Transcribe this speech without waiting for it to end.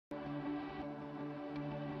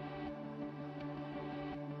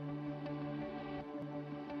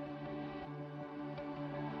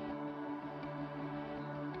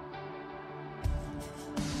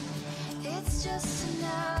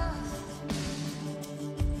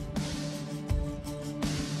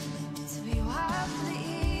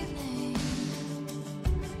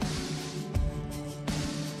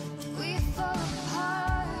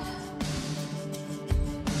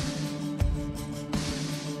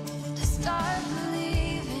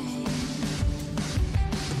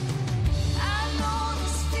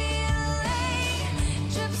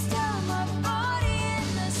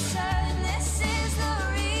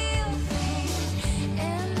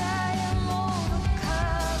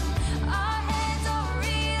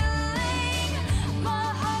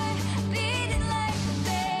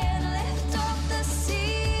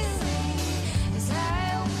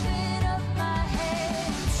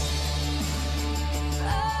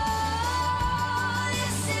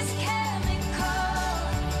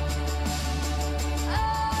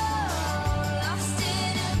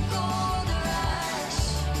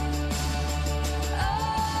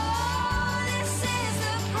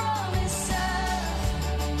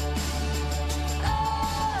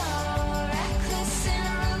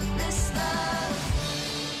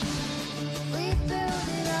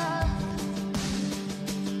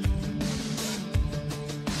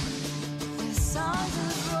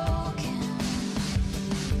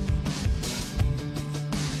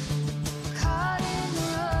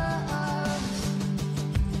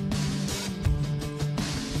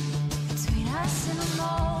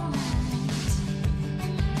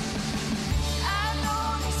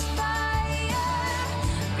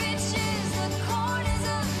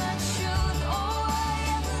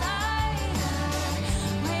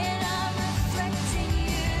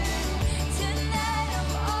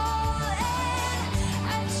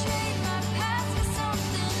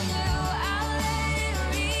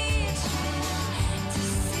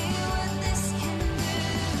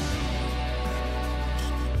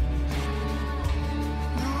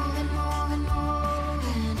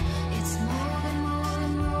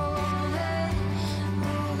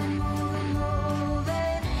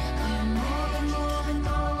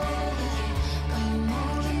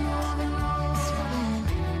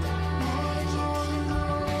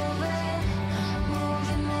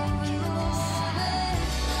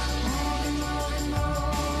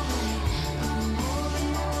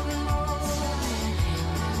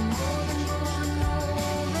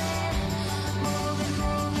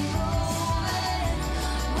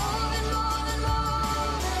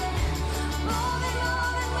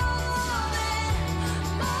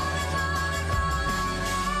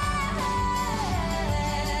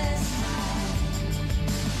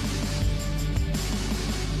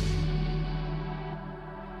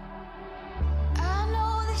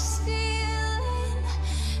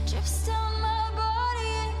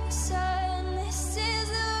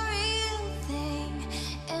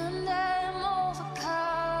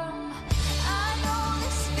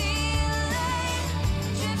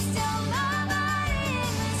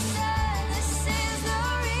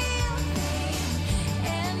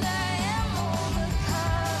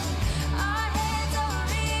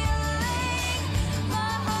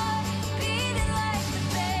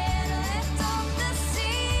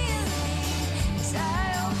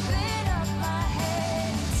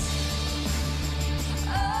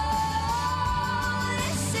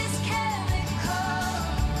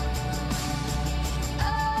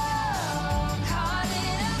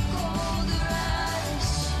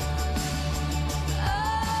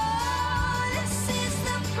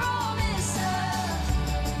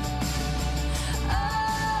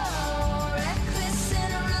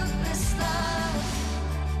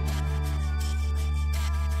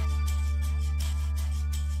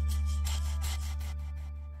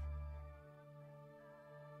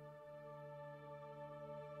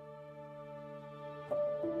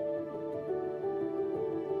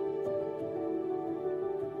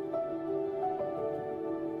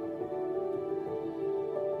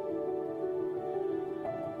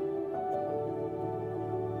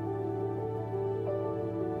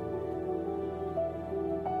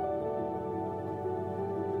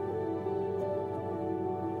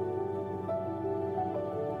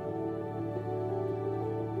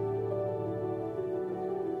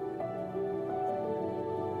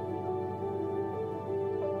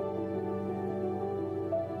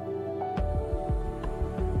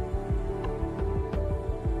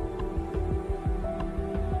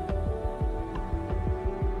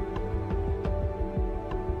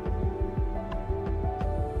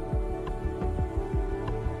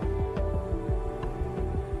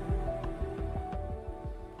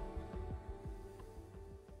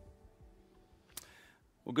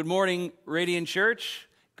Well, good morning, Radiant Church.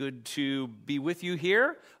 Good to be with you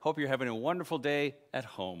here. Hope you're having a wonderful day at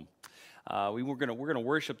home. We're going to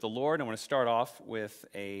worship the Lord. I want to start off with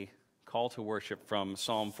a call to worship from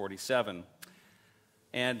Psalm 47.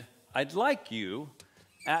 And I'd like you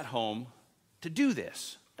at home to do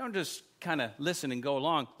this. Don't just kind of listen and go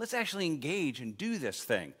along. Let's actually engage and do this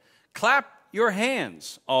thing. Clap your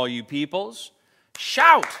hands, all you peoples.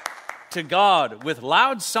 Shout to God with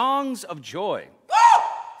loud songs of joy.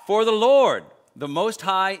 For the Lord, the Most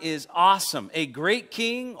High, is awesome, a great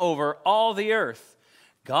king over all the earth.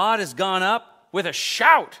 God has gone up with a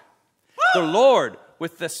shout. The Lord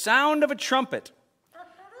with the sound of a trumpet.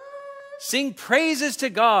 Sing praises to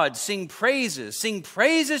God. Sing praises. Sing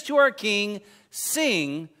praises to our King.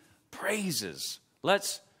 Sing praises.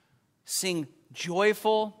 Let's sing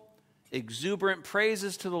joyful, exuberant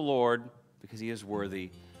praises to the Lord because He is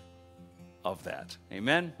worthy of that.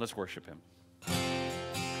 Amen? Let's worship Him.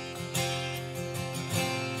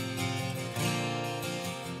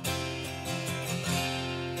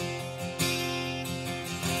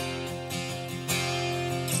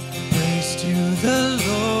 Praise to the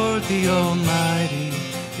Lord, the Almighty,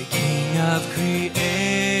 the King of creation.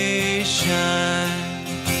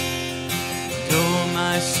 Oh,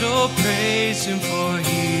 my soul, praise Him, for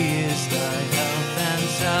He is thy health and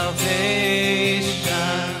salvation.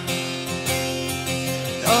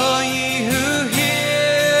 All ye who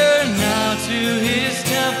hear, now to His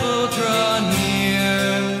temple draw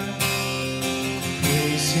near.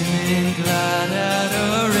 Praise Him in glad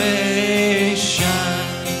adoration.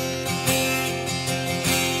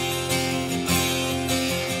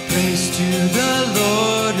 Praise to the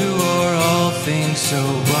Lord, who o'er all things so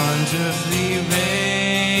wonderfully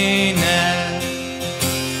reigneth.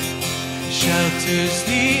 Shelters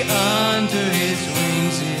thee under His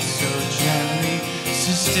wings, is so gently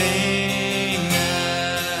sustaineth.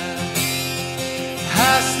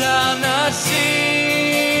 Hast thou not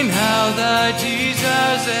seen how thy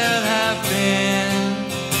desires there have been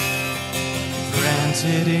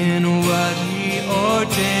granted in what He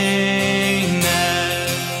ordaineth?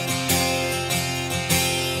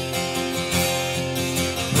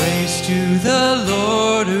 Praise to the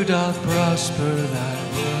Lord, who doth prosper thy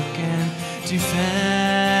work and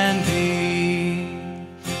defend thee.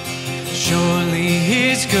 Surely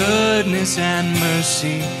His goodness and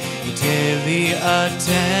mercy daily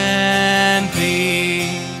attend thee.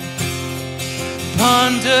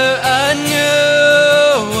 Ponder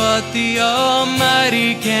anew what the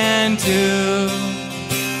Almighty can do,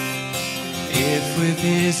 if with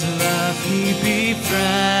His love He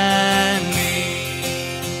befriend me.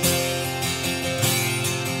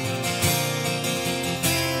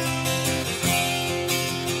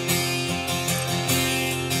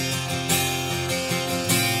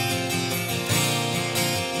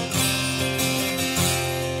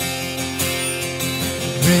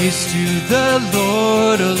 Praise to the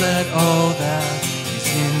Lord, oh let all that is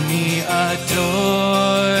in me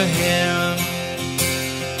adore Him.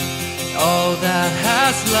 All that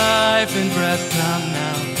has life and breath come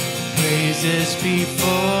now, praises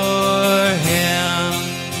before Him.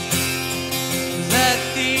 Let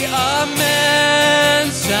the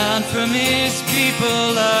Amen sound from His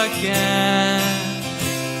people again.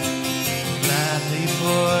 Gladly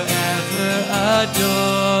forever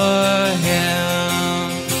adore Him.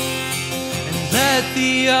 Let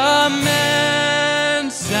the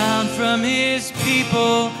Amen sound from His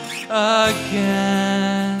people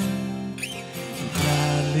again.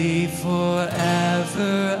 Gladly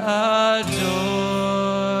forever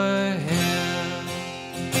adore Him.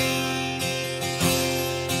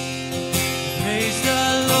 Praise the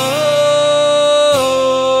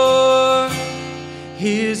Lord.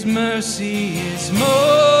 His mercy is more.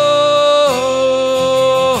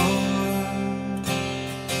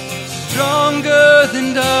 Stronger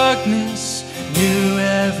than darkness, new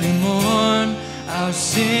every morn. Our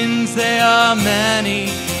sins, they are many,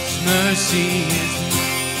 His mercy is more.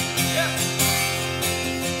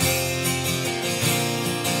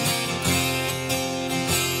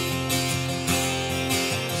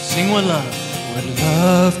 Sing what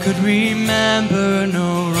love could remember,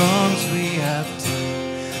 no wrongs we have done.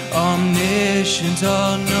 Omniscient,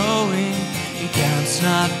 all-knowing, He counts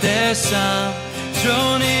not their sum.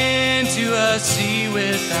 Thrown into a sea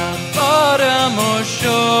without bottom or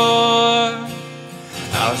shore.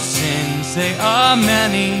 Our sins, they are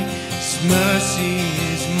many, His mercy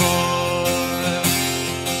is more.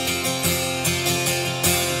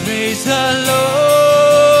 Praise the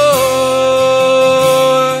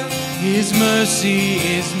Lord, His mercy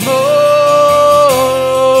is more.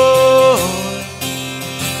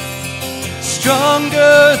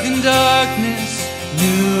 Stronger than darkness,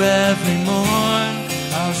 new every morn.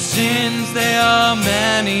 Our sins, they are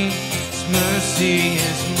many, His mercy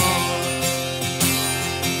is more.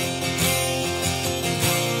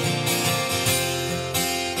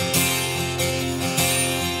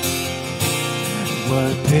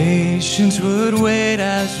 What patience would wait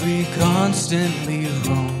as we constantly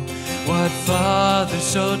roam? What Father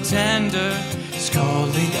so tender is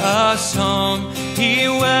calling us home? He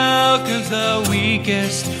welcomes the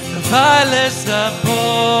weakest, the vilest, the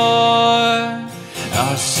poor.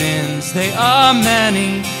 Our sins, they are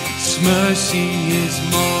many, His mercy is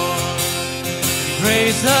more.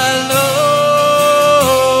 Praise the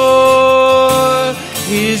Lord,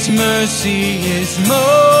 His mercy is more.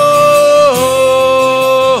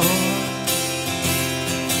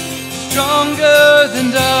 Stronger than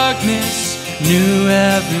darkness, new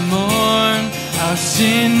every morn. Our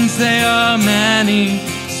sins, they are many,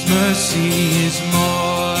 His mercy is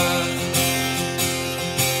more.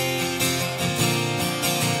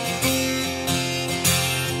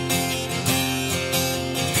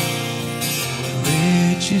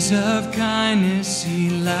 Riches of kindness He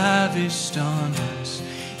lavished on us.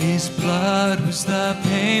 His blood was the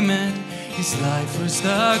payment, His life was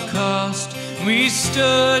the cost. We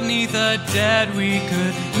stood 'neath a debt we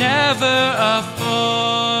could never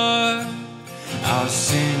afford. Our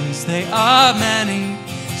sins, they are many,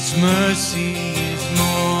 His mercy is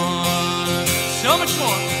more. So much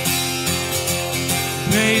more.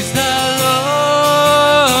 Praise the Lord,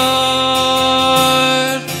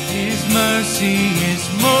 His mercy is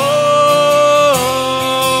more.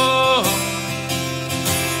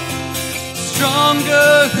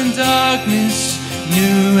 Stronger than darkness,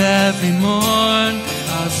 new every morn.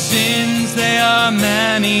 Our sins, they are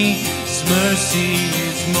many, His mercy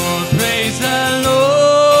is more. Praise the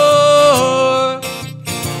Lord,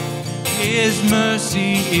 His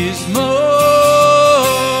mercy is more.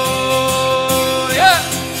 Yeah.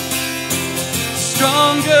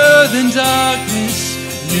 Stronger than darkness,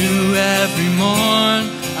 new every morn.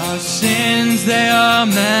 Our sins, they are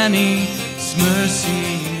many, His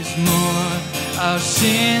mercy is more. Our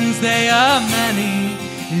sins, they are many,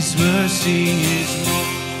 His mercy is more.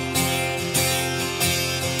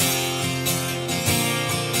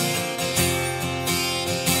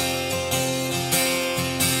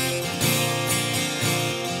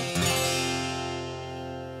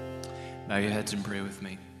 Bow your heads and pray with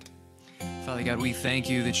me. Father God, we thank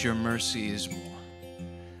you that your mercy is more.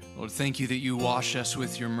 Lord, thank you that you wash us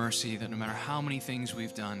with your mercy, that no matter how many things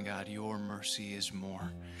we've done, God, your mercy is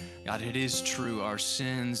more. God, it is true, our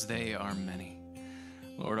sins, they are many.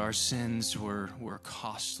 Lord, our sins were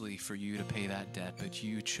costly for you to pay that debt, but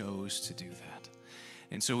you chose to do that.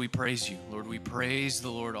 And so we praise you. Lord, we praise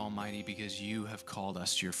the Lord Almighty because you have called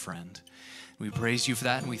us your friend. We praise you for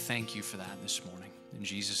that, and we thank you for that this morning. In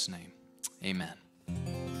Jesus' name, amen.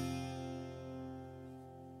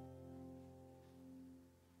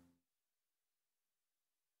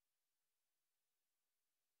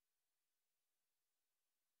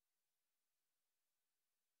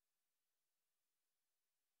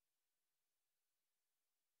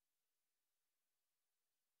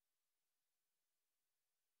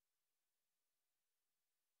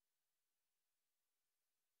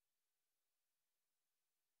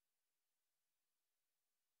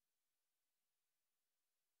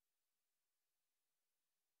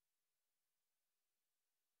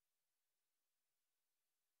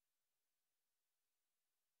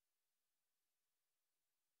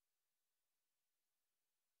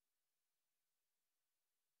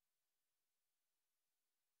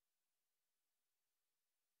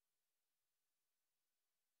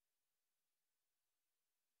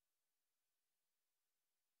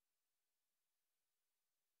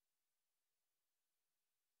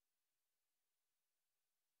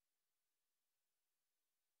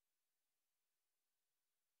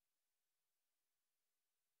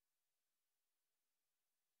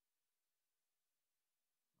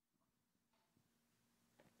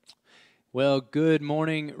 Well, good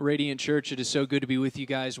morning, Radiant Church. It is so good to be with you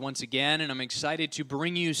guys once again, and I'm excited to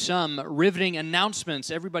bring you some riveting announcements,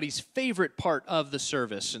 everybody's favorite part of the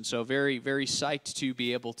service, and so very, very psyched to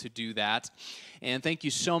be able to do that. And thank you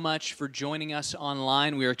so much for joining us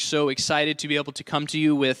online. We are so excited to be able to come to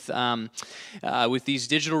you with these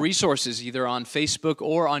digital resources, either on Facebook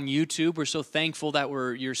or on YouTube. We're so thankful that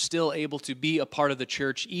you're still able to be a part of the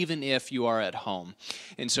church, even if you are at home.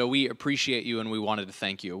 And so we appreciate you, and we wanted to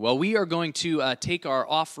thank you. Well, we are going to take our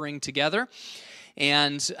offering together.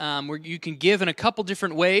 And you can give in a couple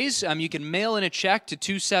different ways. You can mail in a check to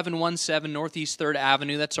 2717 Northeast 3rd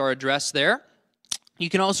Avenue. That's our address there. You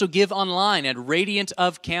can also give online at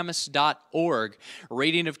radiantofcamas.org,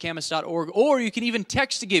 radiantofcamas.org, or you can even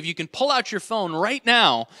text to give. You can pull out your phone right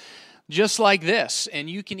now, just like this, and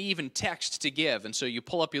you can even text to give. And so you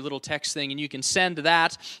pull up your little text thing, and you can send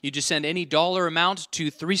that. You just send any dollar amount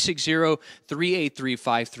to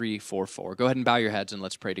 360-383-5344. Go ahead and bow your heads, and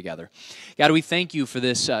let's pray together. God, we thank you for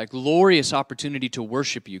this glorious opportunity to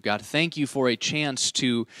worship you. God, thank you for a chance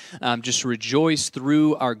to just rejoice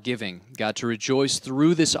through our giving. God, to rejoice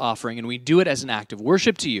through this offering, and we do it as an act of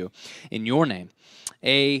worship to you. In your name,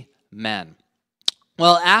 amen.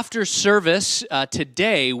 Well, after service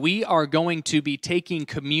today, we are going to be taking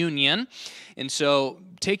communion. And so,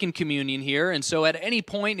 taking communion here. And so, at any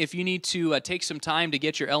point, if you need to take some time to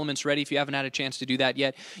get your elements ready, if you haven't had a chance to do that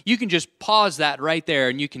yet, you can just pause that right there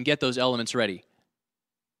and you can get those elements ready.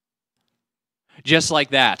 Just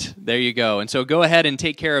like that. There you go. And so go ahead and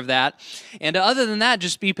take care of that. And other than that,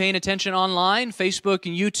 just be paying attention online, Facebook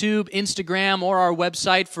and YouTube, Instagram, or our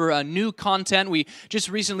website for new content. We just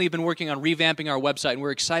recently have been working on revamping our website, and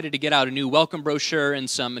we're excited to get out a new welcome brochure and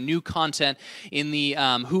some new content in the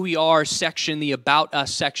Who We Are section, the About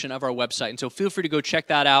Us section of our website. And so feel free to go check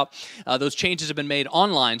that out. Those changes have been made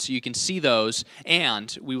online, so you can see those,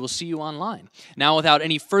 and we will see you online. Now, without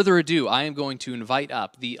any further ado, I am going to invite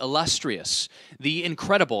up the illustrious, the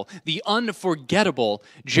incredible, the unforgettable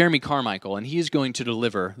Jeremy Carmichael, and he is going to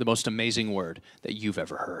deliver the most amazing word that you've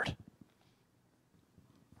ever heard.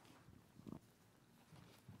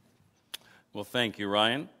 Well, thank you,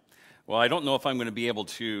 Ryan. Well, I don't know if I'm going to be able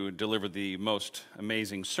to deliver the most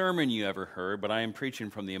amazing sermon you ever heard, but I am preaching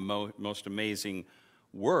from the most amazing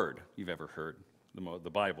word you've ever heard, the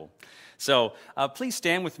Bible. So please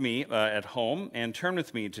stand with me at home and turn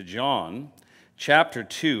with me to John chapter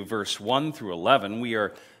 2, verse 1 through 11. We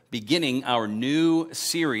are beginning our new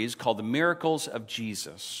series called The Miracles of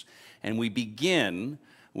Jesus. And we begin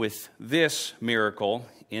with this miracle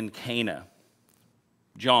in Cana.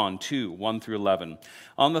 John 2, 1 through 11.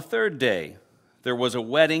 On the third day, there was a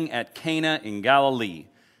wedding at Cana in Galilee,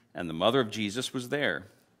 and the mother of Jesus was there.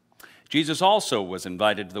 Jesus also was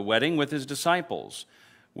invited to the wedding with his disciples.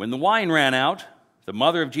 When the wine ran out, the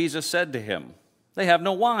mother of Jesus said to him, "They have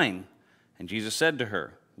no wine." And Jesus said to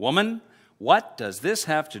her, "Woman, what does this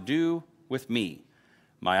have to do with me?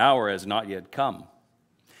 My hour has not yet come."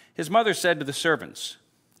 His mother said to the servants,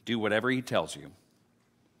 "Do whatever he tells you."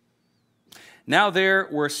 Now there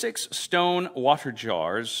were 6 stone water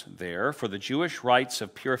jars there for the Jewish rites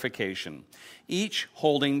of purification, each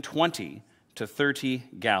holding 20 to 30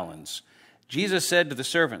 gallons. Jesus said to the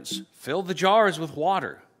servants, "Fill the jars with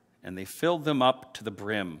water." And they filled them up to the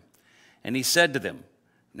brim. And he said to them,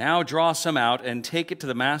 "Now draw some out and take it to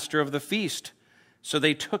the master of the feast." So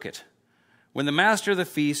they took it. When the master of the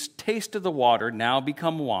feast tasted the water, now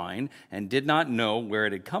become wine, and did not know where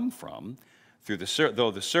it had come from,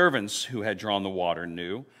 though the servants who had drawn the water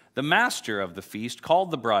knew, the master of the feast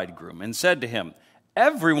called the bridegroom and said to him,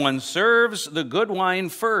 "Everyone serves the good wine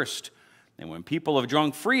first, and when people have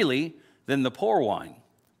drunk freely, then the poor wine.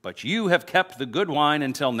 But you have kept the good wine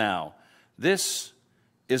until now." This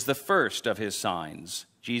is the first of his signs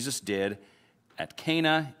Jesus did at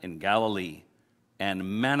Cana in Galilee,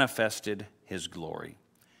 and manifested his glory.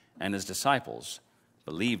 And his disciples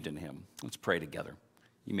believed in him. Let's pray together.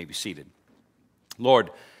 You may be seated.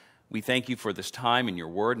 Lord, we thank you for this time in your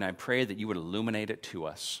word, and I pray that you would illuminate it to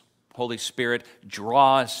us. Holy Spirit,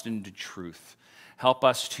 draw us into truth. Help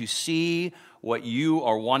us to see what you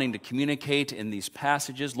are wanting to communicate in these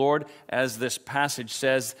passages. Lord, as this passage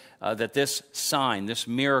says that this sign, this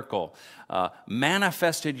miracle,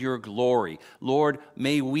 manifested your glory. Lord,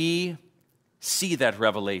 may we see that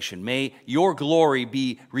revelation. May your glory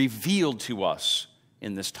be revealed to us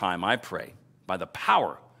in this time, I pray, by the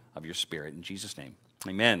power of your Spirit. In Jesus' name,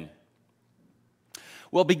 amen.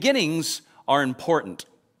 Well, beginnings are important.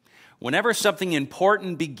 Whenever something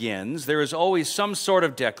important begins, there is always some sort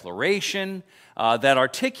of declaration that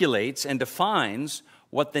articulates and defines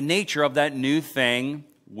what the nature of that new thing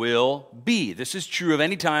will be. This is true of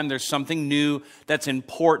any time there's something new that's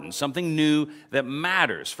important, something new that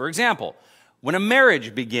matters. For example, when a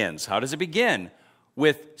marriage begins, how does it begin?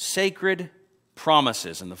 With sacred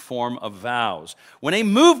promises in the form of vows. When a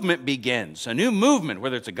movement begins, a new movement,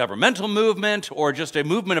 whether it's a governmental movement or just a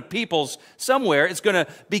movement of peoples somewhere, it's going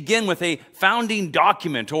to begin with a founding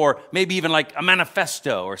document or maybe even like a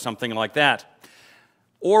manifesto or something like that.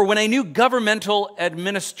 Or when a new governmental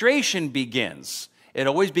administration begins, it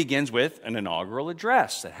always begins with an inaugural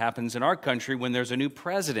address. That happens in our country when there's a new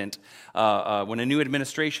president, when a new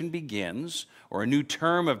administration begins, or a new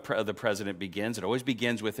term of the president begins. It always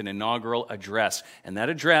begins with an inaugural address. And that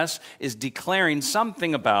address is declaring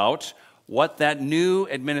something about what that new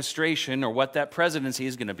administration or what that presidency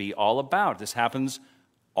is going to be all about. This happens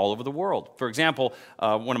all over the world. For example,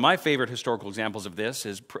 one of my favorite historical examples of this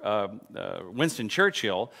is Winston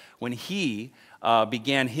Churchill. When he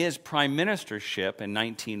began his prime ministership in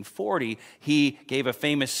 1940, he gave a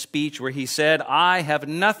famous speech where he said, "I have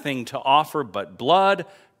nothing to offer but blood,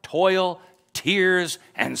 toil, tears,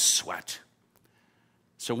 and sweat."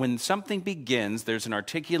 So when something begins, there's an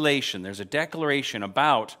articulation, there's a declaration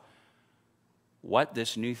about what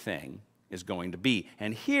this new thing is going to be.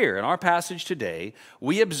 And here in our passage today,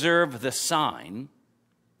 we observe the sign,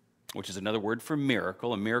 which is another word for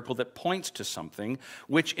miracle, a miracle that points to something,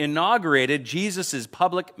 which inaugurated Jesus'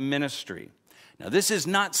 public ministry. Now, this is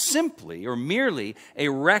not simply or merely a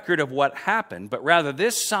record of what happened, but rather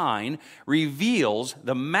this sign reveals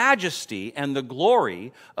the majesty and the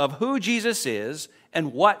glory of who Jesus is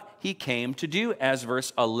and what he came to do, as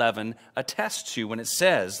verse 11 attests to when it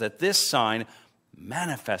says that this sign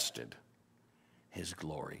manifested his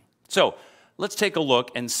glory. So let's take a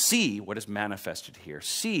look and see what is manifested here.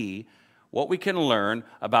 See what we can learn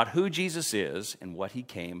about who Jesus is and what he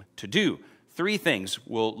came to do. Three things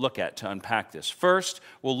we'll look at to unpack this. First,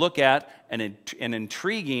 we'll look at an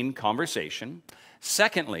intriguing conversation.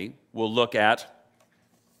 Secondly, we'll look at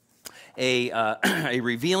a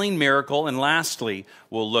revealing miracle. And lastly,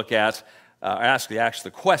 we'll look at ask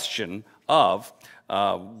the question of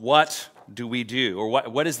what do we do, or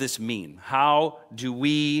what does this mean? How do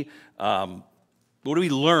we, what do we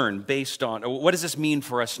learn based on, or what does this mean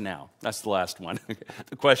for us now? That's the last one.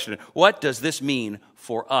 The question, what does this mean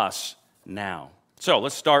for us now? So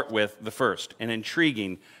let's start with the first, an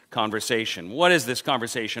intriguing conversation. What is this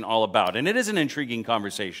conversation all about? And it is an intriguing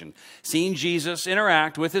conversation. Seeing Jesus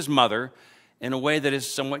interact with his mother in a way that is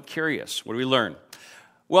somewhat curious. What do we learn?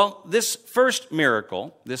 Well, this first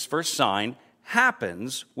miracle, this first sign,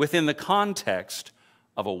 happens within the context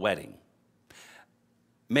of a wedding.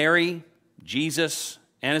 Mary, Jesus,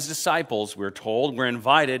 and his disciples, we're told, were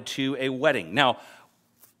invited to a wedding. Now,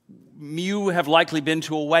 you have likely been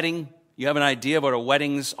to a wedding. You have an idea of what a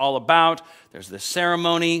wedding's all about. There's the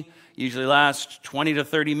ceremony, usually lasts 20 to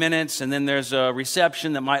 30 minutes, and then there's a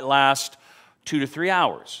reception that might last 2 to 3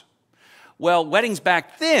 hours. Well, weddings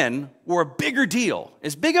back then were a bigger deal.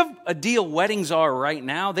 As big of a deal weddings are right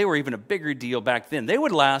now, they were even a bigger deal back then. They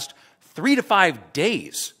would last 3 to 5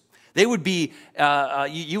 days. They would be,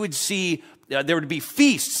 you would see, there would be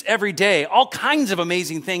feasts every day, all kinds of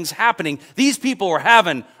amazing things happening. These people were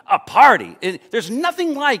having a party. There's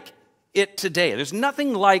nothing like it today. There's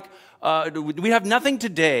nothing like, we have nothing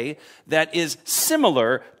today that is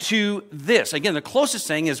similar to this. Again, the closest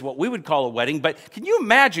thing is what we would call a wedding, but can you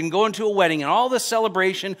imagine going to a wedding and all the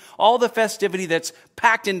celebration, all the festivity that's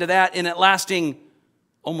packed into that, and it lasting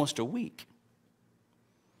almost a week?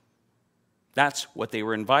 That's what they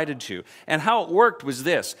were invited to. And how it worked was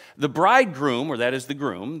this. The bridegroom, or that is the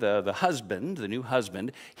groom, the husband, the new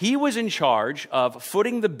husband, he was in charge of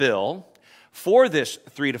footing the bill for this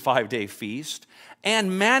 3 to 5 day feast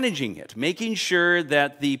and managing it, making sure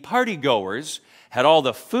that the partygoers had all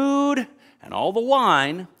the food and all the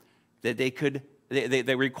wine that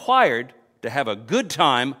they required to have a good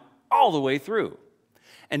time all the way through.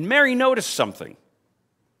 And Mary noticed something.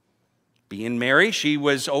 Being Mary, she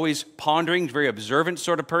was always pondering, very observant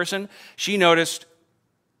sort of person. She noticed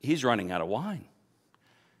he's running out of wine.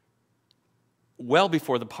 Well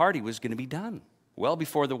before the party was going to be done. Well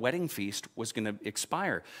before the wedding feast was going to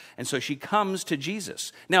expire. And so she comes to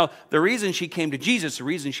Jesus. Now, the reason she came to Jesus, the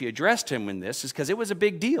reason she addressed him in this is because it was a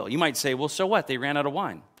big deal. You might say, well, so what? They ran out of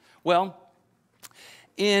wine. Well,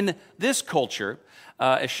 in this culture,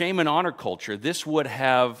 a shame and honor culture, this would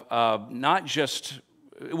have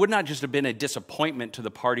it would not just have been a disappointment to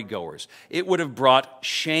the partygoers. It would have brought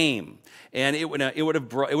shame, and it would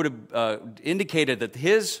have indicated that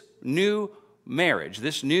his new marriage,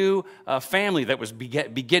 this new family that was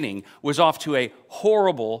beginning, was off to a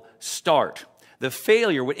horrible start. The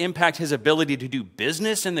failure would impact his ability to do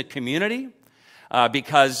business in the community,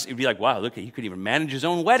 because it'd be like, wow, look, he could even manage his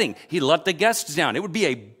own wedding. He let the guests down. It would be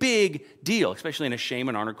a big deal, especially in a shame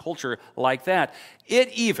and honor culture like that. It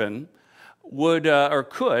even would or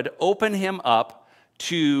could open him up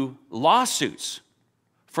to lawsuits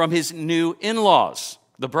from his new in-laws.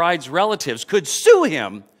 The bride's relatives could sue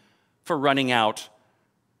him for running out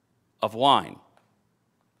of wine.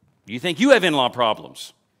 You think you have in-law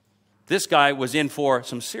problems? This guy was in for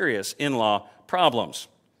some serious in-law problems.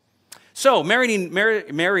 So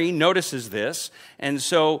Mary notices this, and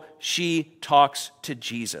so she talks to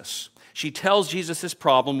Jesus. She tells Jesus this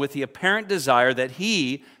problem with the apparent desire that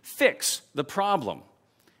he fix the problem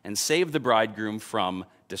and save the bridegroom from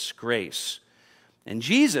disgrace. And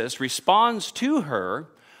Jesus responds to her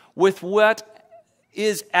with what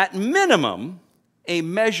is at minimum a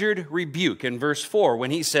measured rebuke in verse 4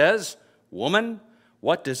 when he says, "Woman,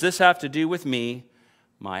 what does this have to do with me?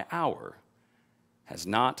 My hour has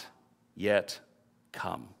not yet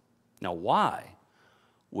come." Now, why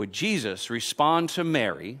would Jesus respond to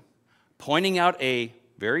Mary, pointing out a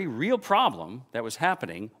very real problem that was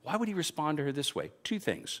happening? Why would he respond to her this way? Two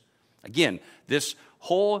things. Again, this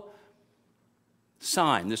whole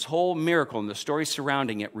sign, this whole miracle, and the story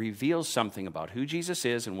surrounding it reveals something about who Jesus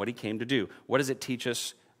is and what he came to do. What does it teach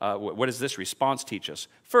us? What does this response teach us?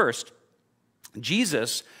 First,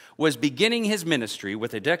 Jesus was beginning his ministry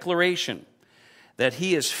with a declaration that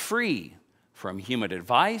he is free from human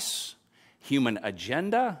advice, human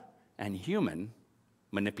agenda, and human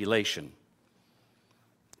manipulation.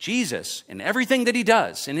 Jesus, in everything that he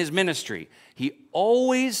does in his ministry, he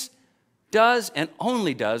always does and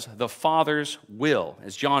only does the Father's will,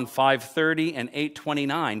 as John 5:30 and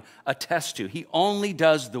 8:29 attest to. He only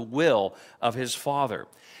does the will of his Father,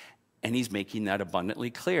 and he's making that abundantly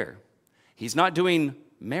clear. He's not doing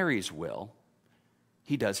Mary's will.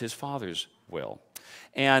 He does his Father's will.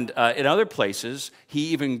 And in other places, he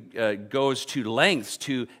even goes to lengths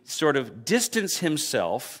to sort of distance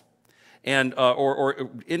himself, and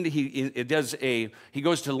he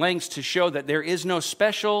goes to lengths to show that there is no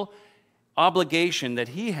special obligation that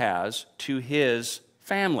he has to his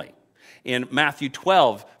family. In Matthew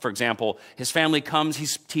 12, for example, his family comes,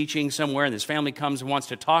 he's teaching somewhere, and his family comes and wants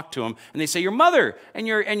to talk to him, and they say, "Your mother and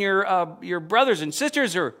your brothers and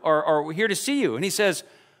sisters are here to see you." And he says,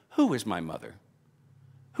 "Who is my mother?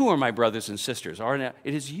 Who are my brothers and sisters?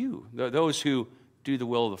 It is you, those who do the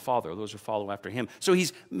will of the Father, those who follow after him." So he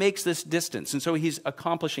makes this distance, and so he's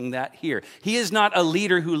accomplishing that here. He is not a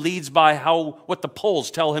leader who leads by what the polls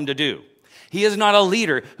tell him to do. He is not a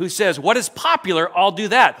leader who says, "What is popular, I'll do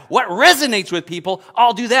that. What resonates with people,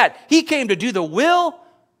 I'll do that." He came to do the will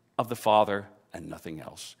of the Father and nothing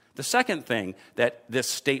else. The second thing that this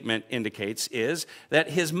statement indicates is that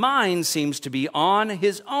his mind seems to be on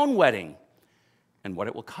his own wedding and what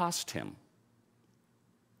it will cost him.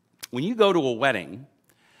 When you go to a wedding,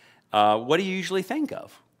 what do you usually think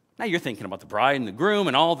of? Now, you're thinking about the bride and the groom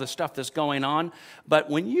and all the stuff that's going on,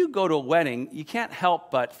 but when you go to a wedding, you can't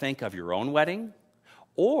help but think of your own wedding,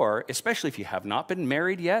 or, especially if you have not been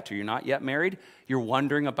married yet or you're not yet married, you're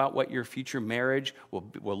wondering about what your future marriage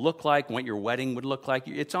will look like, what your wedding would look like.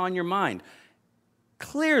 It's on your mind.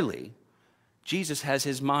 Clearly, Jesus has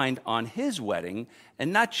his mind on his wedding,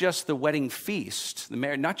 and not just the wedding feast,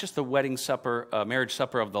 not just the wedding supper, marriage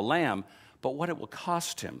supper of the Lamb, but what it will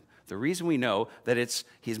cost him. The reason we know that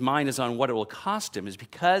his mind is on what it will cost him is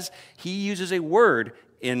because he uses a word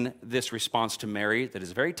in this response to Mary that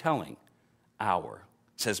is very telling. Hour.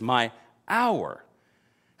 It says, "My hour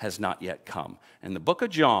has not yet come." In the book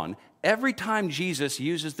of John, every time Jesus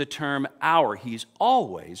uses the term hour, he's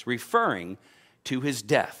always referring to his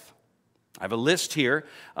death. I have a list here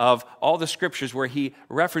of all the scriptures where he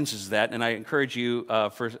references that, and I encourage you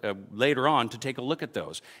later on to take a look at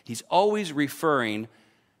those. He's always referring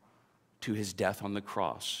to his death on the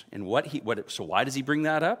cross. And so why does he bring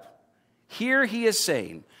that up? Here he is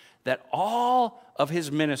saying that all of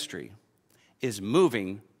his ministry is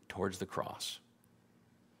moving towards the cross.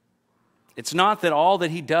 It's not that all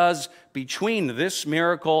that he does between this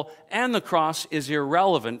miracle and the cross is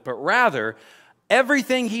irrelevant, but rather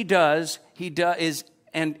everything he does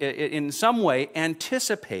and in some way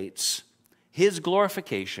anticipates his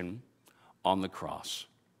glorification on the cross.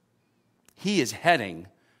 He is heading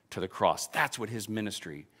to the cross. That's what his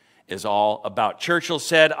ministry is all about. Churchill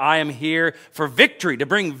said, "I am here for victory, to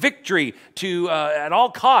bring victory to at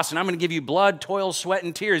all costs, and I'm going to give you blood, toil, sweat,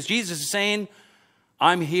 and tears." Jesus is saying,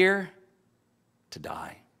 "I'm here to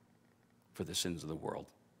die for the sins of the world."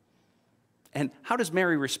 And how does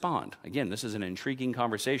Mary respond? Again, this is an intriguing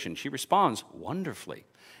conversation. She responds wonderfully.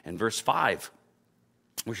 In verse 5,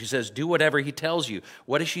 where she says, "Do whatever he tells you."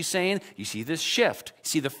 What is she saying? You see this shift.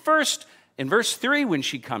 You see in verse 3, when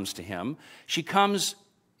she comes to him, she comes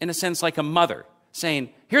in a sense like a mother,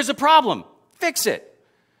 saying, "Here's a problem, fix it."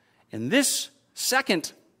 In this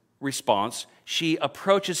second response, she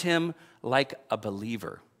approaches him like a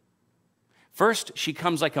believer. First, she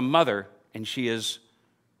comes like a mother, and she is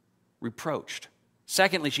reproached.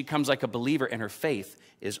 Secondly, she comes like a believer, and her faith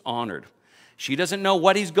is honored. She doesn't know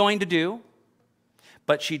what he's going to do,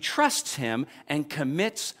 but she trusts him and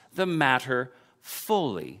commits the matter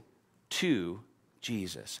fully to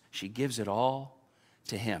Jesus. She gives it all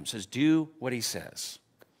to him, says, "Do what he says."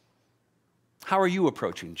 How are you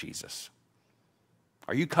approaching Jesus?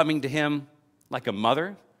 Are you coming to him like a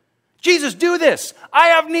mother? "Jesus, do this. I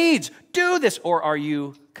have needs. Do this." Or are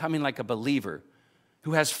you coming like a believer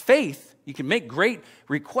who has faith. You can make great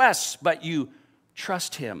requests, but you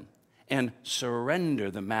trust him and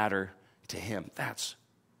surrender the matter to him. That's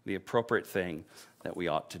the appropriate thing that we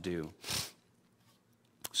ought to do.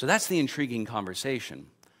 So that's the intriguing conversation.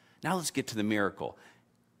 Now let's get to the miracle,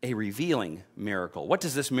 a revealing miracle. What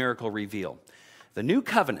does this miracle reveal? The new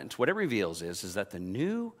covenant, what it reveals is that the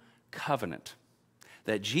new covenant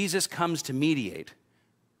that Jesus comes to mediate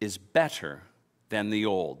is better than the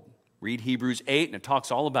old. Read Hebrews 8, and it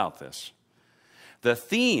talks all about this. The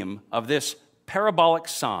theme of this parabolic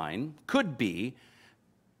sign could be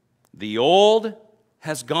the old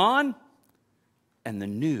has gone and the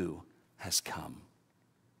new has come.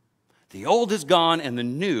 The old is gone and the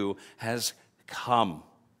new has come.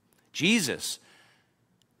 Jesus,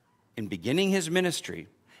 in beginning his ministry,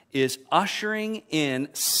 is ushering in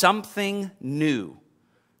something new,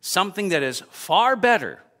 something that is far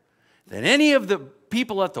better than any of the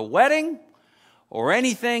people at the wedding or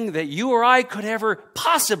anything that you or I could ever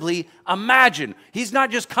possibly imagine. He's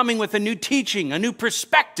not just coming with a new teaching, a new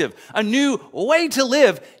perspective, a new way to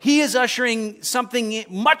live. He is ushering something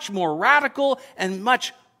much more radical and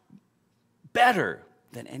much better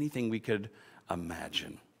than anything we could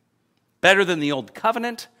imagine. Better than the old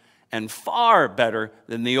covenant and far better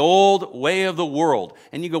than the old way of the world.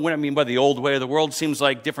 And you go, what do I mean by the old way of the world? Seems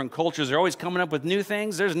like different cultures are always coming up with new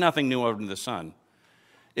things. There's nothing new under the sun.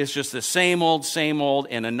 It's just the same old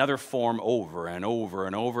in another form over and over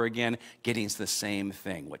and over again, getting the same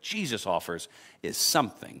thing. What Jesus offers is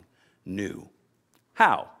something new.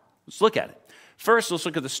 How? Let's look at it. First, let's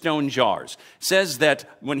look at the stone jars. It says that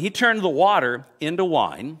when he turned the water into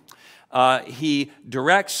wine, he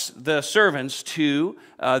directs the servants to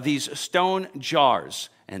these stone jars.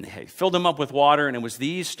 And he filled them up with water, and it was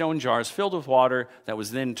these stone jars filled with water that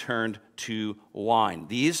was then turned to wine.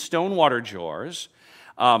 These stone water jars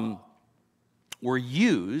were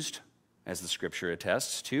used, as the scripture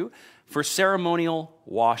attests to, for ceremonial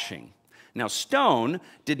washing. Now, stone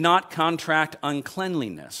did not contract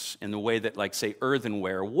uncleanliness in the way that, like, say,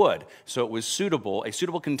 earthenware would. So it was a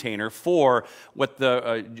suitable container for what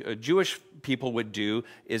the Jewish people would do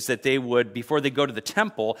is that they would, before they go to the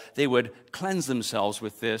temple, they would cleanse themselves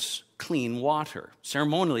with this clean water,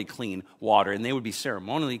 ceremonially clean water, and they would be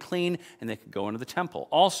ceremonially clean, and they could go into the temple.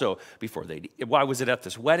 Also, why was it at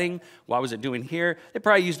this wedding? Why was it doing here? They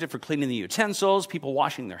probably used it for cleaning the utensils, people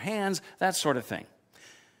washing their hands, that sort of thing.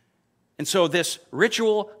 And so this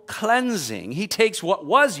ritual cleansing, he takes what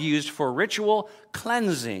was used for ritual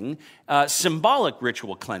cleansing, symbolic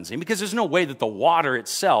ritual cleansing, because there's no way that the water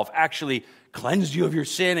itself actually cleansed you of your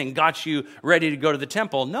sin and got you ready to go to the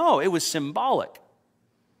temple. No, it was symbolic.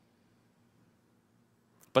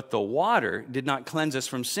 But the water did not cleanse us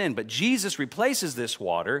from sin. But Jesus replaces this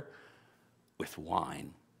water with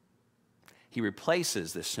wine. He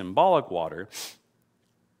replaces this symbolic water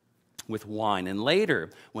with wine. And later,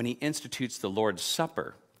 when he institutes the Lord's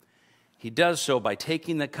Supper, he does so by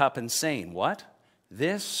taking the cup and saying, what?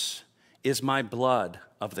 This is my blood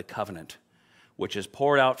of the covenant, which is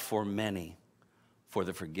poured out for many for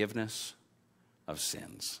the forgiveness of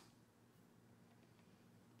sins.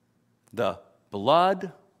 The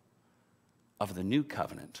blood of the new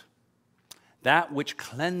covenant, that which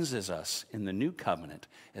cleanses us in the new covenant,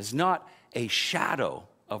 is not a shadow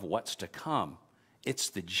of what's to come.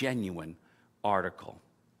 It's the genuine article.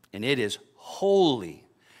 And it is wholly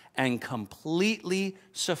and completely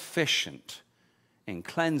sufficient in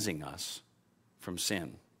cleansing us from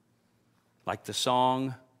sin. Like the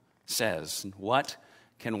song says, what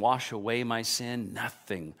can wash away my sin?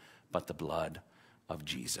 Nothing but the blood of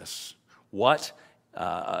Jesus. What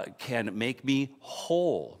can make me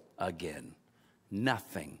whole again?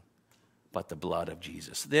 Nothing but the blood of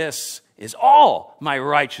Jesus. This is all my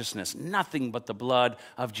righteousness, nothing but the blood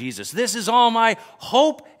of Jesus. This is all my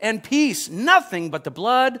hope and peace, nothing but the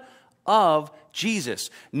blood of Jesus.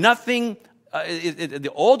 Nothing,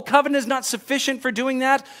 the old covenant is not sufficient for doing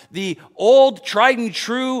that. The old tried and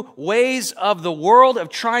true ways of the world of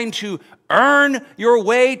trying to earn your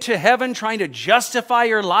way to heaven, trying to justify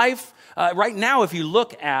your life. Right now, if you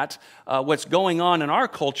look at what's going on in our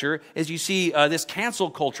culture, is you see this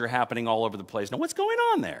cancel culture happening all over the place. Now, what's going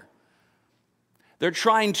on there? They're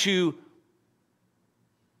trying to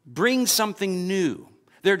bring something new.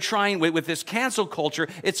 They're trying, with this cancel culture,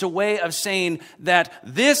 it's a way of saying that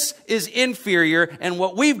this is inferior and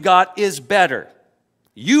what we've got is better.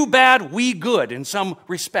 You bad, we good in some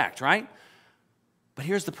respect, right? But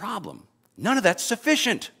here's the problem. None of that's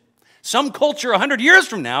sufficient. Some culture 100 years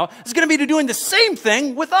from now is going to be doing the same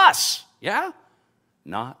thing with us. Yeah?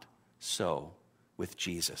 Not so with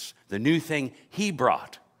Jesus. The new thing he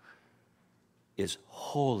brought is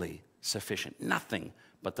wholly sufficient. Nothing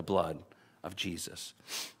but the blood of Jesus.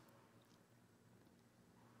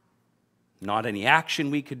 Not any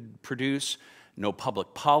action we could produce, no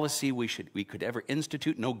public policy we could ever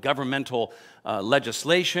institute, no governmental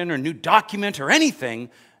legislation or new document or anything,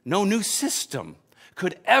 no new system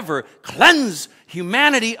could ever cleanse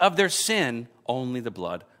humanity of their sin, only the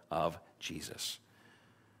blood of Jesus.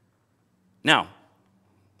 Now,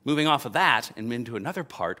 moving off of that and into another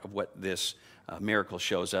part of what this miracle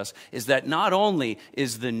shows us is that not only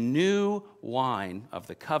is the new wine of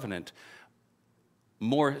the covenant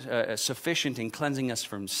more sufficient in cleansing us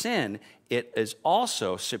from sin, it is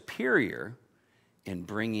also superior in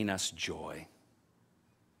bringing us joy.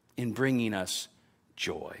 In bringing us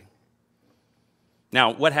joy.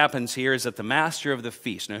 Now, what happens here is that the master of the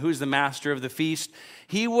feast. Now, who's the master of the feast?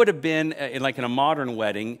 He would have been, like in a modern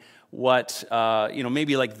wedding, what,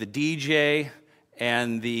 maybe like the DJ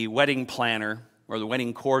and the wedding planner or the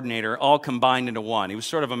wedding coordinator all combined into one. He was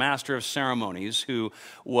sort of a master of ceremonies who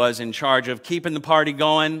was in charge of keeping the party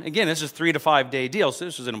going. Again, this is a 3 to 5 day deal, so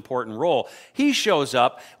this was an important role. He shows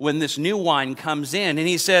up when this new wine comes in and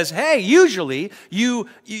he says, hey, usually you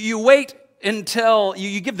wait until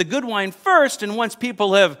you give the good wine first, and once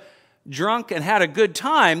people have drunk and had a good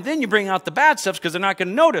time, then you bring out the bad stuff because they're not going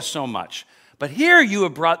to notice so much. But here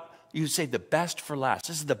you say the best for last.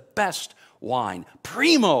 This is the best wine,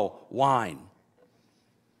 primo wine.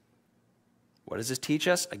 What does this teach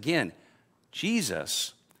us? Again,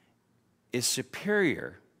 Jesus is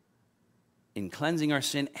superior in cleansing our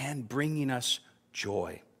sin and bringing us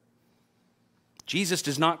joy. Jesus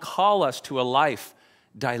does not call us to a life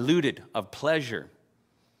diluted of pleasure.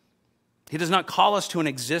 He does not call us to an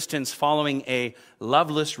existence following a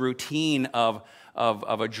loveless routine of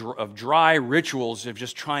dry rituals of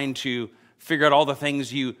just trying to figure out all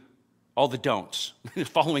the don'ts.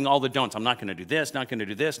 Following all the don'ts. I'm not going to do this, not going to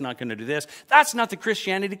do this, not going to do this. That's not the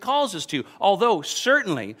Christianity calls us to. Although,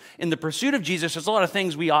 certainly, in the pursuit of Jesus, there's a lot of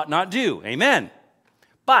things we ought not do. Amen.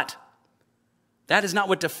 But that is not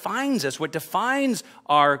what defines us. What defines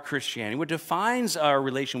our Christianity, what defines our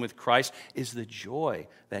relation with Christ is the joy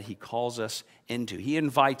that he calls us into. He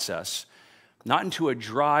invites us not into a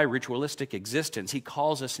dry, ritualistic existence. He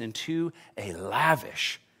calls us into a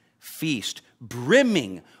lavish feast,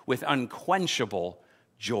 brimming with unquenchable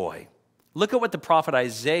joy. Look at what the prophet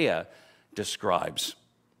Isaiah describes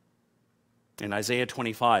in Isaiah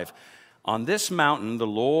 25. On this mountain, the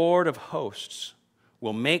Lord of hosts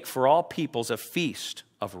will make for all peoples a feast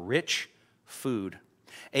of rich food,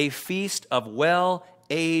 a feast of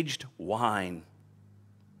well-aged wine,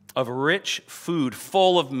 of rich food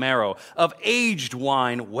full of marrow, of aged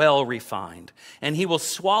wine well refined. And he will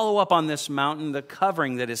swallow up on this mountain the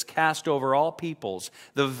covering that is cast over all peoples,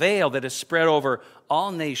 the veil that is spread over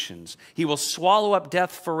all nations. He will swallow up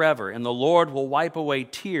death forever, and the Lord will wipe away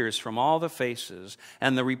tears from all the faces,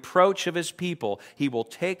 and the reproach of his people he will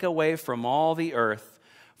take away from all the earth,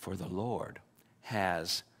 for the Lord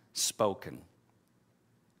has spoken.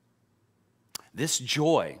 This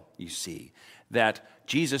joy, you see, that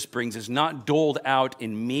Jesus brings is not doled out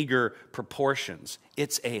in meager proportions.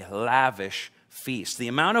 It's a lavish feast. The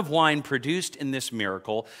amount of wine produced in this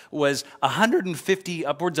miracle was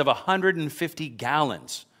upwards of 150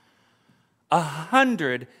 gallons.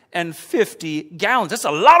 150 gallons. That's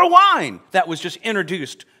a lot of wine that was just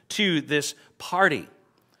introduced to this party.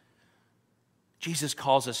 Jesus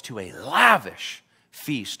calls us to a lavish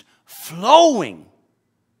feast, flowing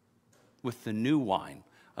with the new wine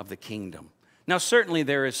of the kingdom. Now, certainly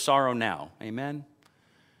there is sorrow now. Amen?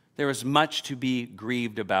 There is much to be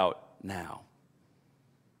grieved about now.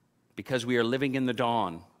 Because we are living in the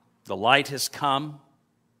dawn. The light has come,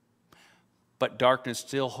 but darkness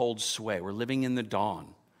still holds sway. We're living in the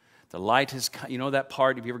dawn. The light has come. You know that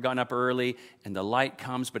part? Have you ever gotten up early and the light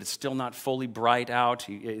comes, but it's still not fully bright out?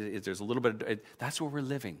 There's a little bit. That's where we're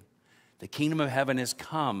living. The kingdom of heaven has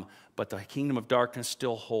come, but the kingdom of darkness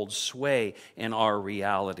still holds sway in our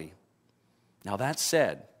reality. Now, that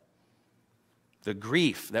said, the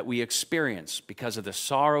grief that we experience because of the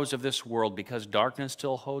sorrows of this world, because darkness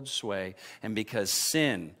still holds sway, and because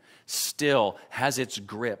sin still has its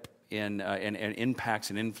grip and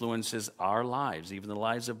impacts and influences our lives, even the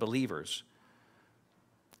lives of believers,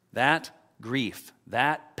 that grief,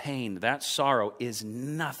 that pain, that sorrow is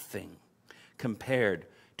nothing compared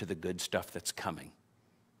to the good stuff that's coming.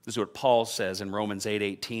 This is what Paul says in Romans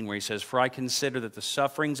 8:18, where he says, "For I consider that the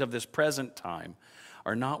sufferings of this present time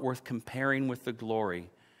are not worth comparing with the glory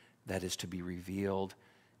that is to be revealed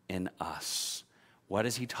in us." What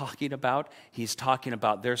is he talking about? He's talking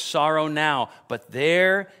about there's sorrow now, but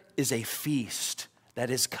there is a feast that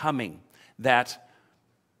is coming. that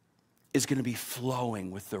is going to be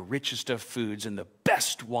flowing with the richest of foods and the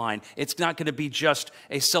best wine. It's not going to be just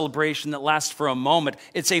a celebration that lasts for a moment.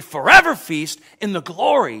 It's a forever feast in the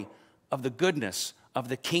glory of the goodness of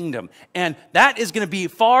the kingdom. And that is going to be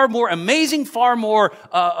far more amazing, far more,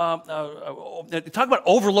 talk about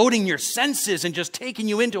overloading your senses and just taking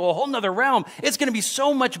you into a whole nother realm. It's going to be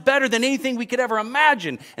so much better than anything we could ever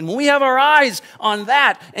imagine. And when we have our eyes on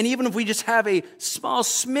that, and even if we just have a small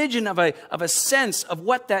smidgen of a sense of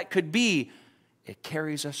what that could be, it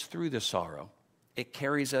carries us through the sorrow. It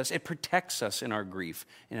carries us, it protects us in our grief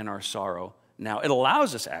and in our sorrow. Now, it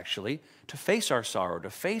allows us actually to face our sorrow,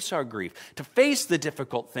 to face our grief, to face the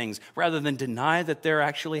difficult things rather than deny that they're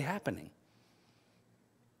actually happening.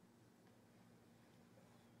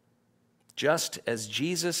 Just as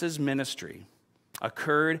Jesus' ministry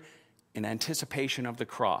occurred in anticipation of the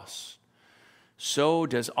cross, so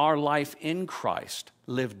does our life in Christ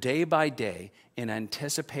live day by day in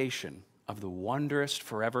anticipation of the wondrous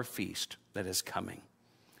forever feast that is coming.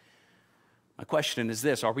 My question is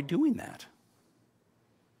this: are we doing that?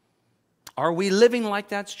 Are we living like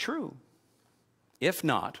that's true? If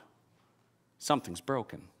not, something's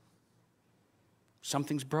broken.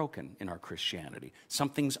 Something's broken in our Christianity.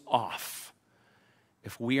 Something's off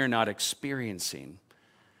if we are not experiencing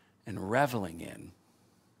and reveling in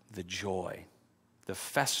the joy, the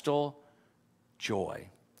festal joy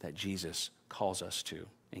that Jesus calls us to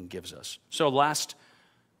and gives us. So last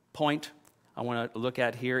point I want to look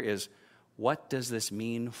at here is, what does this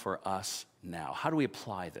mean for us now? How do we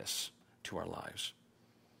apply this to our lives?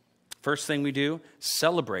 First thing we do,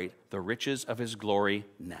 celebrate the riches of his glory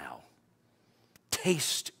now.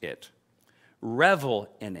 Taste it. Revel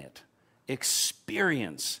in it.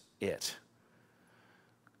 Experience it.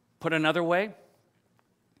 Put another way,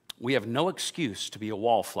 we have no excuse to be a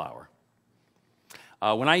wallflower.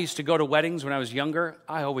 When I used to go to weddings when I was younger,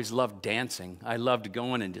 I always loved dancing. I loved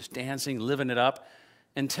going and just dancing, living it up,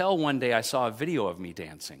 until one day I saw a video of me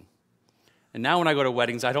dancing. And now when I go to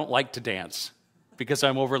weddings, I don't like to dance because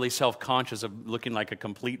I'm overly self-conscious of looking like a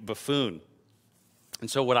complete buffoon. And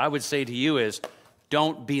so what I would say to you is,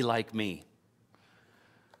 don't be like me.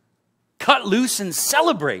 Cut loose and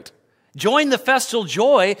celebrate. Join the festal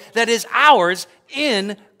joy that is ours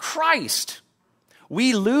in Christ.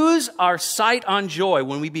 We lose our sight on joy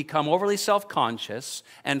when we become overly self-conscious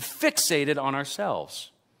and fixated on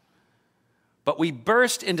ourselves. But we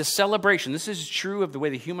burst into celebration. This is true of the way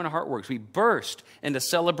the human heart works. We burst into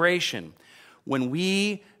celebration when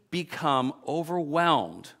we become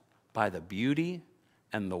overwhelmed by the beauty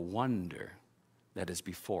and the wonder that is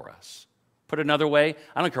before us. Put another way,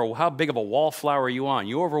 I don't care how big of a wallflower you are,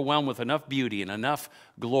 you're overwhelmed with enough beauty and enough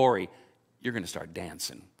glory, you're going to start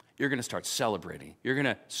dancing. You're going to start celebrating. You're going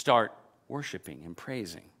to start worshiping and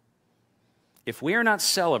praising. If we are not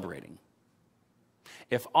celebrating,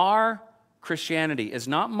 if our Christianity is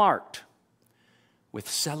not marked with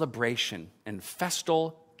celebration and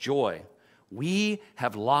festal joy, we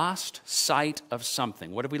have lost sight of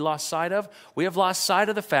something. What have we lost sight of? We have lost sight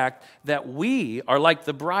of the fact that we are like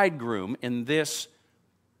the bridegroom in this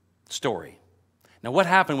story. Now, what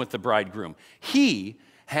happened with the bridegroom? He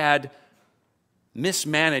had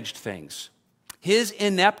mismanaged things. His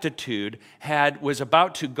ineptitude was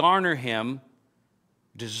about to garner him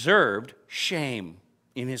deserved shame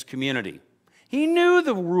in his community. He knew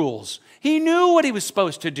the rules. He knew what he was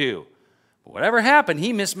supposed to do. But whatever happened,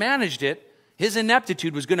 he mismanaged it. His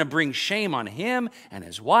ineptitude was going to bring shame on him and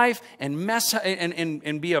his wife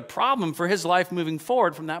and be a problem for his life moving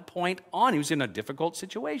forward from that point on. He was in a difficult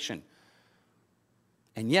situation.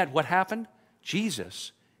 And yet, what happened?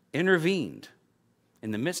 Jesus intervened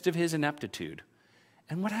in the midst of his ineptitude.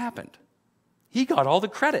 And what happened? He got all the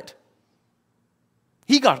credit.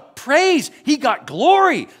 He got praise. He got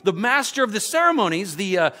glory. The master of the ceremonies,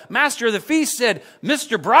 the master of the feast said,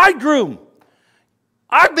 "Mr. Bridegroom,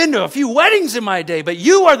 I've been to a few weddings in my day, but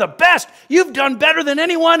you are the best. You've done better than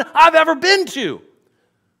anyone I've ever been to."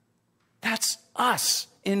 That's us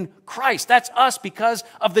in Christ. That's us because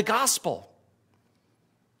of the gospel.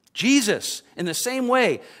 Jesus, in the same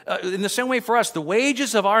way for us, the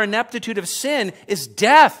wages of our ineptitude of sin is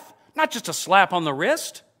death, not just a slap on the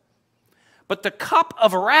wrist, but the cup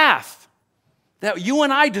of wrath that you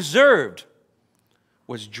and I deserved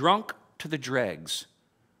was drunk to the dregs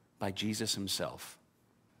by Jesus himself.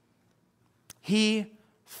 He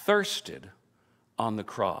thirsted on the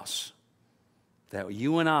cross that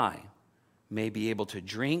you and I may be able to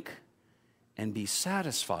drink and be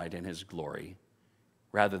satisfied in his glory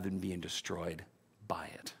rather than being destroyed by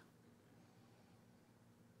it.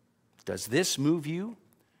 Does this move you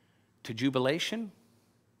to jubilation?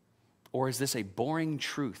 Or is this a boring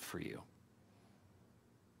truth for you?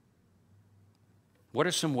 What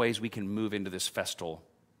are some ways we can move into this festal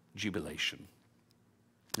jubilation,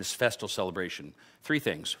 this festal celebration? 3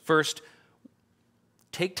 things. First,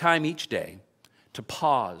 take time each day to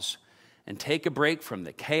pause and take a break from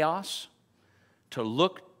the chaos, to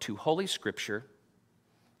look to Holy Scripture,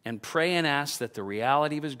 and pray and ask that the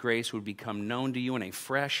reality of His grace would become known to you in a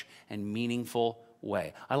fresh and meaningful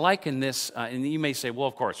way. I liken this, and you may say, well,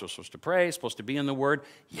 of course, we're supposed to pray, supposed to be in the Word.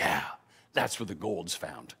 Yeah, that's where the gold's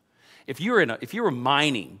found. If you were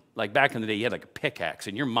mining, like back in the day, you had like a pickaxe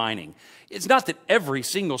and you're mining, it's not that every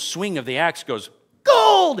single swing of the axe goes,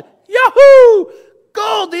 gold, yahoo,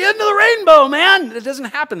 gold, the end of the rainbow, man. It doesn't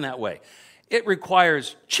happen that way. It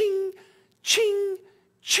requires ching, ching,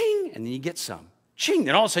 ching, and then you get some. Ching,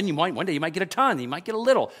 and all of a sudden one day you might get a ton, you might get a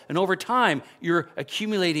little, and over time you're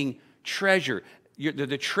accumulating treasure.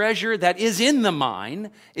 The treasure that is in the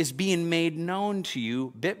mine is being made known to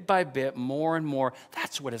you bit by bit, more and more.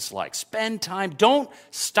 That's what it's like. Spend time. Don't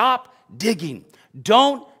stop digging.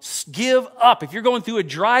 Don't give up. If you're going through a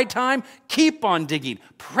dry time, keep on digging.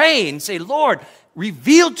 Pray and say, Lord,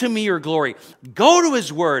 reveal to me your glory. Go to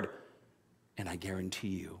His Word, and I guarantee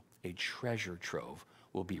you a treasure trove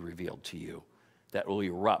will be revealed to you that will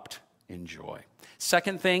erupt in joy.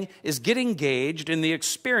 Second thing is get engaged in the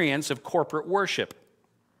experience of corporate worship.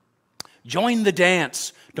 Join the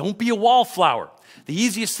dance. Don't be a wallflower. The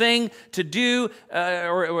easiest thing to do,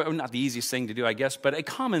 or not the easiest thing to do, I guess, but a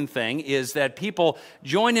common thing is that people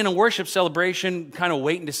join in a worship celebration kind of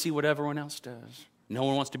waiting to see what everyone else does. No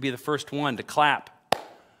one wants to be the first one to clap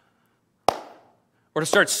or to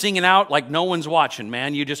start singing out like no one's watching,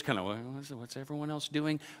 man. You just kind of, what's everyone else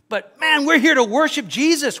doing? But man, we're here to worship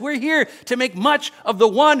Jesus. We're here to make much of the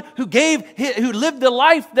one who lived the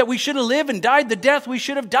life that we should have lived and died the death we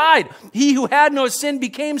should have died. He who had no sin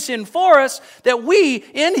became sin for us, that we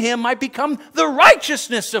in Him might become the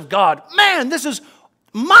righteousness of God. Man, this is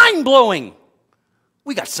mind-blowing.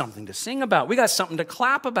 We got something to sing about. We got something to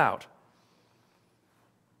clap about.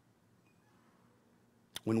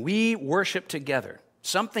 When we worship together,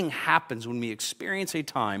 something happens when we experience a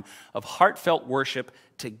time of heartfelt worship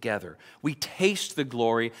together. We taste the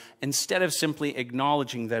glory instead of simply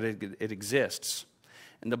acknowledging that it exists.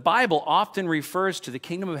 And the Bible often refers to the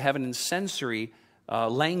kingdom of heaven in sensory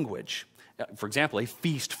language. For example, a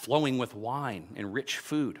feast flowing with wine and rich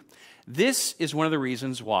food. This is one of the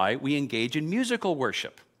reasons why we engage in musical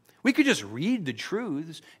worship. We could just read the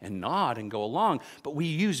truths and nod and go along, but we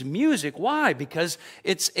use music. Why? Because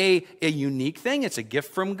it's a unique thing. It's a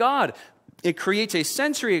gift from God. It creates a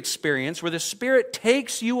sensory experience where the Spirit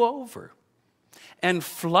takes you over and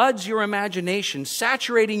floods your imagination,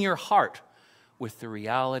 saturating your heart with the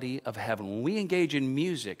reality of heaven. When we engage in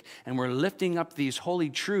music and we're lifting up these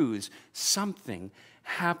holy truths, something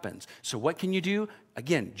happens. So what can you do?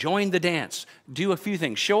 Again, join the dance. Do a few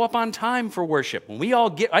things. Show up on time for worship. When we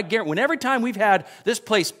all every time we've had this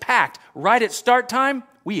place packed right at start time,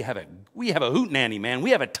 we have a hootenanny, man.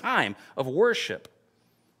 We have a time of worship.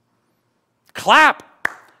 Clap.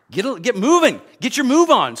 Get moving. Get your move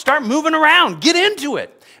on. Start moving around. Get into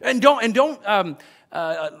it.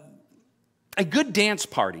 A good dance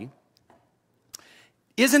party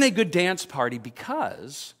isn't a good dance party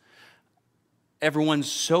because everyone's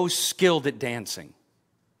so skilled at dancing.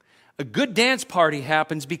 A good dance party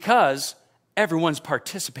happens because everyone's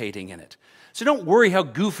participating in it. So don't worry how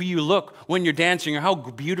goofy you look when you're dancing or how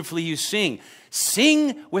beautifully you sing.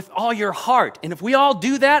 Sing with all your heart. And if we all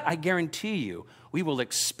do that, I guarantee you, we will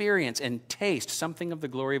experience and taste something of the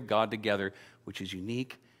glory of God together, which is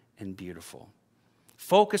unique and beautiful.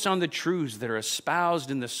 Focus on the truths that are espoused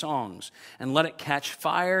in the songs and let it catch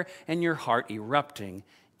fire in your heart, erupting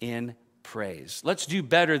in praise. Let's do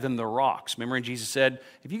better than the rocks. Remember when Jesus said,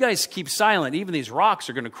 if you guys keep silent, even these rocks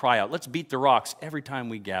are going to cry out. Let's beat the rocks every time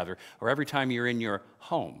we gather or every time you're in your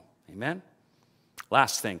home. Amen?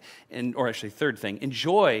 Last thing, third thing,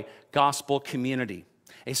 enjoy gospel community.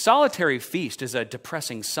 A solitary feast is a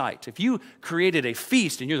depressing sight. If you created a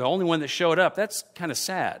feast and you're the only one that showed up, that's kind of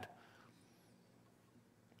sad.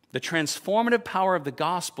 The transformative power of the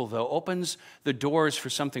gospel, though, opens the doors for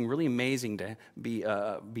something really amazing to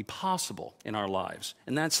be possible in our lives.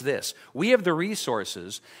 And that's this. We have the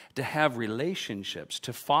resources to have relationships,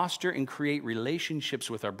 to foster and create relationships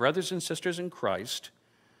with our brothers and sisters in Christ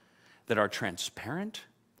that are transparent,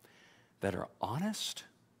 that are honest,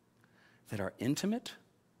 that are intimate,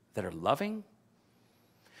 that are loving.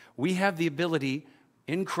 We have the ability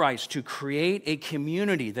in Christ to create a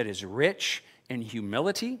community that is rich in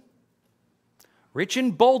humility, rich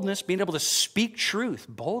in boldness, being able to speak truth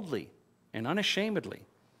boldly and unashamedly.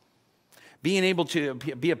 being able to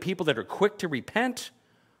be a people that are quick to repent,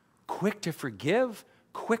 quick to forgive,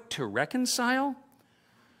 quick to reconcile.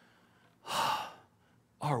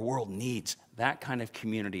 Our world needs that kind of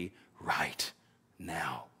community right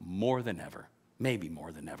now, more than ever, maybe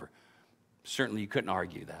more than ever. Certainly you couldn't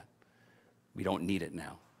argue that. We don't need it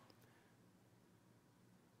now.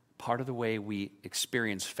 Part of the way we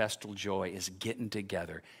experience festal joy is getting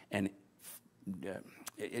together, and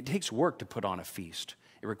it takes work to put on a feast.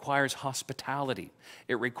 It requires hospitality.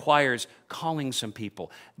 It requires calling some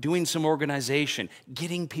people, doing some organization,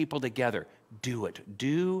 getting people together. Do it.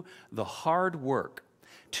 Do the hard work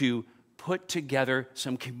to put together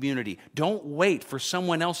some community. Don't wait for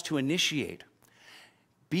someone else to initiate.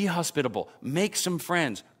 Be hospitable. Make some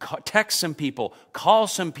friends. Text some people. Call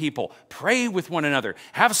some people. Pray with one another.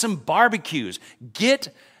 Have some barbecues.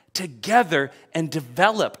 Get together and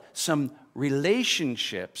develop some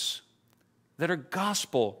relationships that are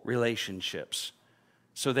gospel relationships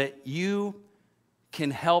so that you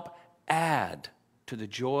can help add to the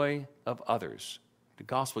joy of others. The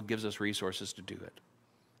gospel gives us resources to do it.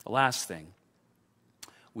 The last thing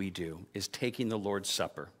we do is taking the Lord's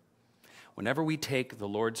Supper. Whenever we take the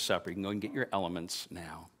Lord's Supper, you can go and get your elements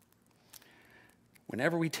now.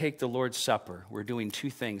 Whenever we take the Lord's Supper, we're doing two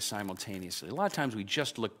things simultaneously. A lot of times we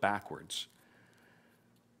just look backwards.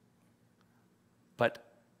 But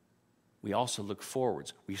we also look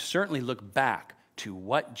forwards. We certainly look back to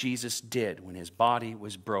what Jesus did when his body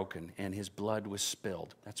was broken and his blood was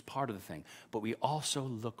spilled. That's part of the thing. But we also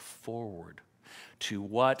look forward to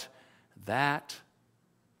what that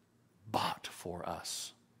bought for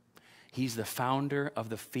us. He's the founder of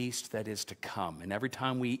the feast that is to come. And every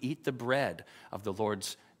time we eat the bread of the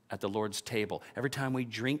Lord's at the Lord's table, every time we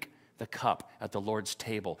drink the cup at the Lord's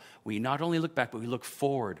table, we not only look back, but we look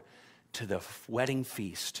forward to the wedding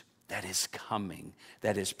feast that is coming,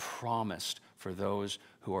 that is promised for those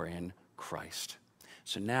who are in Christ.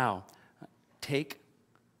 So now, take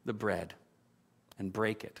the bread and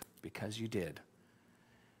break it, because you did.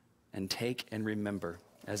 And take and remember,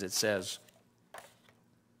 as it says,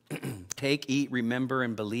 take, eat, remember,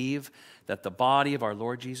 and believe that the body of our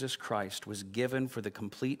Lord Jesus Christ was given for the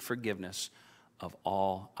complete forgiveness of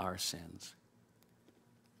all our sins.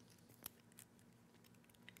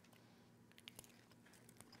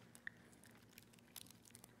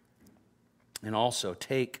 And also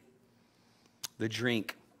take the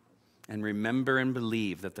drink and remember and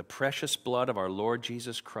believe that the precious blood of our Lord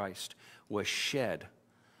Jesus Christ was shed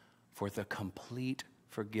for the complete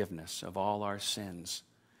forgiveness of all our sins.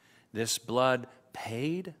 This blood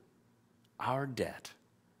paid our debt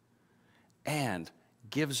and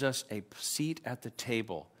gives us a seat at the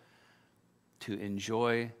table to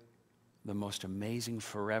enjoy the most amazing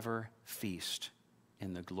forever feast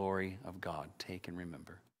in the glory of God. Take and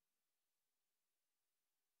remember.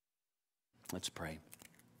 Let's pray.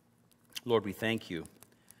 Lord, we thank you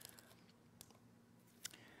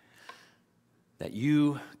that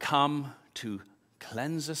you come to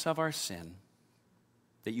cleanse us of our sin,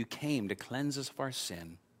 that you came to cleanse us of our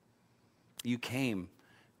sin. You came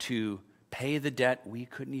to pay the debt we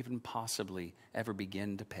couldn't even possibly ever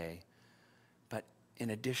begin to pay. But in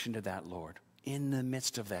addition to that, Lord, in the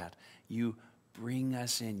midst of that, you bring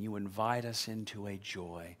us in, you invite us into a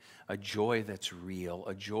joy that's real,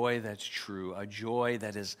 a joy that's true, a joy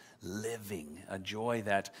that is living, a joy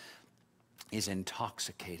that is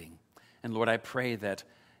intoxicating. And Lord, I pray that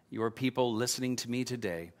your people listening to me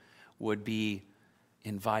today would be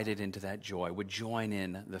invited into that joy, would join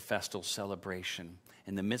in the festal celebration.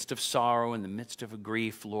 In the midst of sorrow, in the midst of a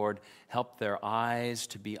grief, Lord, help their eyes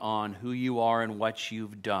to be on who you are and what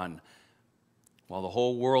you've done. While the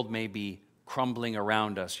whole world may be crumbling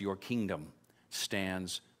around us, your kingdom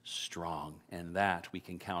stands strong, and that we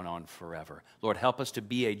can count on forever. Lord, help us to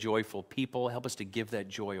be a joyful people. Help us to give that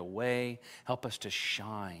joy away. Help us to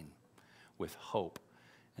shine with hope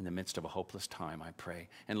in the midst of a hopeless time, I pray.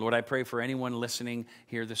 And Lord, I pray for anyone listening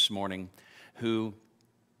here this morning who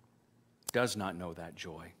does not know that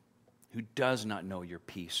joy, who does not know your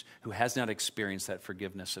peace, who has not experienced that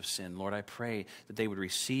forgiveness of sin. Lord, I pray that they would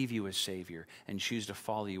receive you as Savior and choose to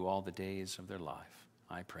follow you all the days of their life.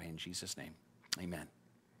 I pray in Jesus' name. Amen.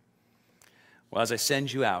 Well, as I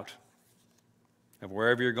send you out of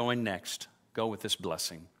wherever you're going next, go with this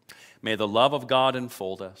blessing. May the love of God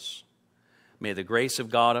enfold us. May the grace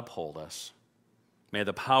of God uphold us. May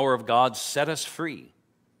the power of God set us free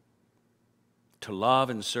to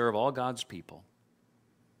love and serve all God's people.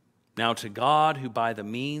 Now to God, who by the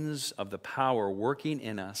means of the power working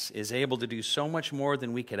in us is able to do so much more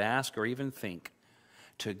than we could ask or even think,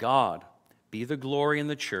 to God be the glory in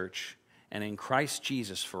the church and in Christ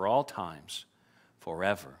Jesus for all times,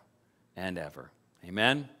 forever and ever.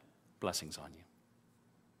 Amen. Blessings on you.